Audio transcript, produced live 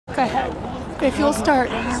ahead. If you'll start.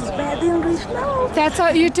 Bad English now. That's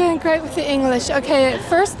all. You're doing great with the English. Okay, at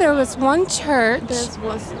first there was one church. There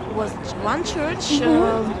was one church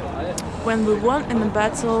when we won in the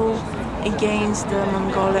battle against the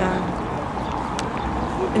Mongolian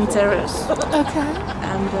interiors. Okay.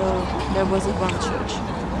 And there was one church.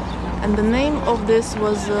 And the name of this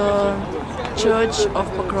was Church of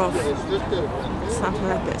Pokrov. Something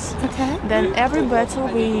like this. Okay. Then every battle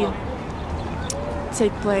we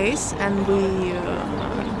take place and we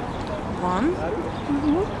won.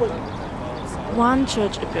 One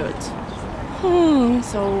church appeared.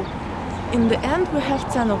 So in the end we have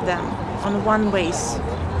 10 of them on one base.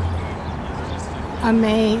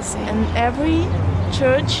 Amazing. And every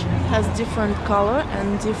church has different color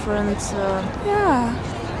and different Yeah.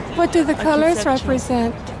 What do the colors architecture.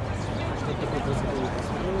 represent?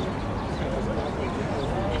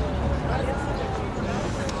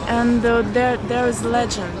 and there is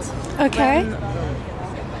legend. Okay.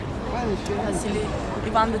 When Vasily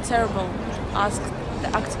Ivan the Terrible asked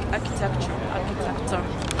the architect,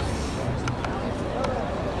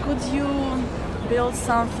 could you build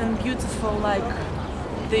something beautiful like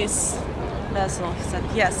this vessel? He said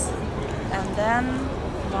yes. And then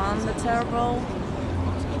Ivan the Terrible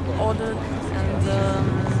ordered and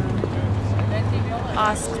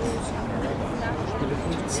asked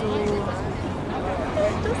to...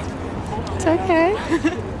 It's okay.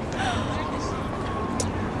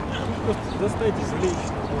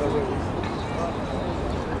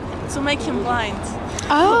 to make him blind.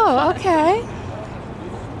 Oh, okay.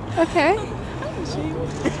 Okay.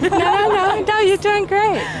 No, you're doing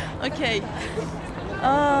great. Okay.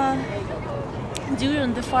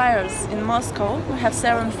 During the fires in Moscow, we have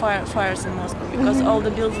 7 fires in Moscow because all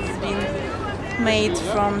the buildings have been made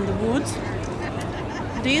from the wood.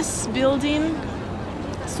 This building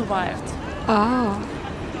survived. Oh.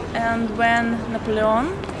 And when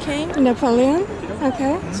Napoleon came Napoleon?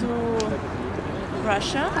 Okay. to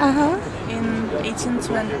Russia in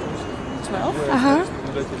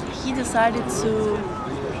 1812, he decided to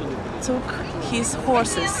took his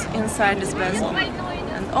horses inside this vessel,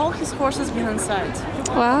 and all his horses been inside.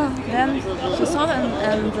 Wow. Then he saw them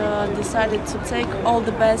and decided to take all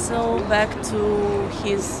the vessel back to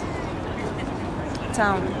his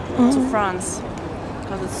town, to France,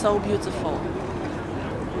 because it's so beautiful.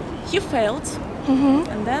 He failed,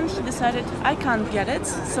 and then he decided, I can't get it,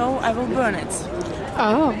 so I will burn it.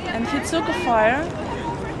 Oh. And he took a fire,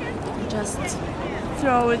 just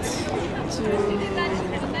throw it to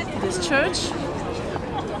this church,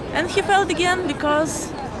 and he failed again because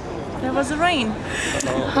there was a rain.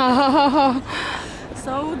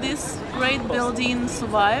 So this great building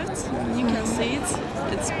survived, and you can see it.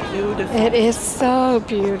 It's beautiful. It is so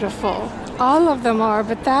beautiful. All of them are,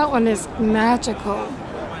 but that one is magical.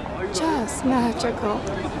 Just magical.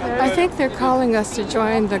 I think they're calling us to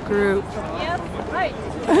join the group. Yep, right.